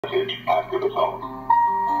Yeah.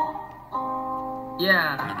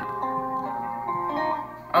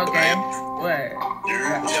 Okay. What?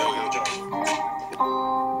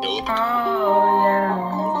 Oh yeah.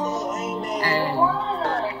 Hey.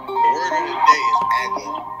 The word of the day is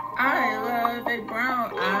aggle. I love a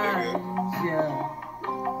brown eyes. Yeah.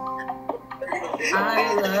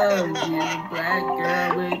 I love you, black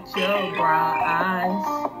girl with your brown eyes.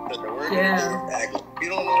 The word Yeah. of the day is aggle. If you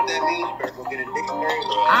don't know what that means, better go get a dictionary.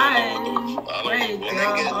 I break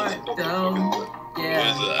your heart though.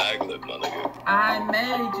 Yeah. I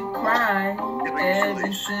made you cry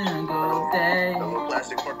every single day.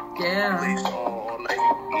 Yeah.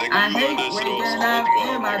 I hate waking up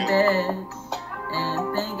in my bed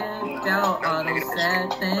and thinking about all those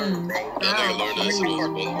sad things about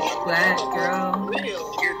you, black girl with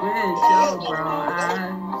your brown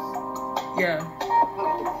eyes. Yeah.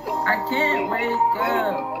 I can't wake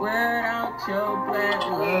up without your black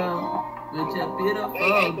love, with your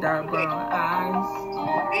beautiful dark brown eyes.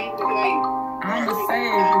 I'ma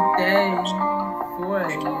save the day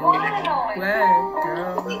for you, black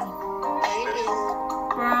girl.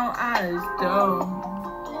 Brown eyes, though.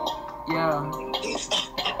 Yeah.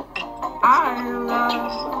 I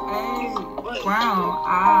love a brown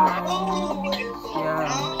eyes.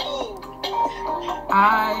 Yeah.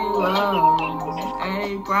 I love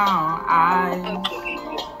a brown eyes.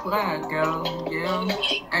 Black girl, yeah.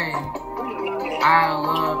 Hey. I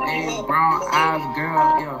love a brown eyes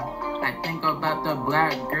girl, yeah. I think about the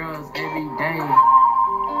black girls every day.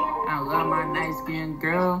 I love my nice skinned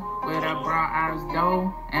girl with her brown eyes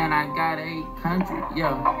though. And I got a country,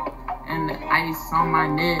 yeah. And the ice on my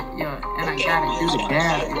neck, yeah. And I gotta do the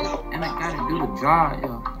dab, yeah. And I gotta do the draw,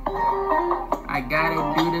 yeah. I gotta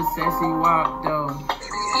do the sexy walk though.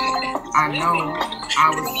 I know I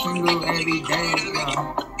was single every day,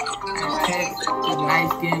 yeah. I text the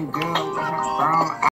nice skinned girl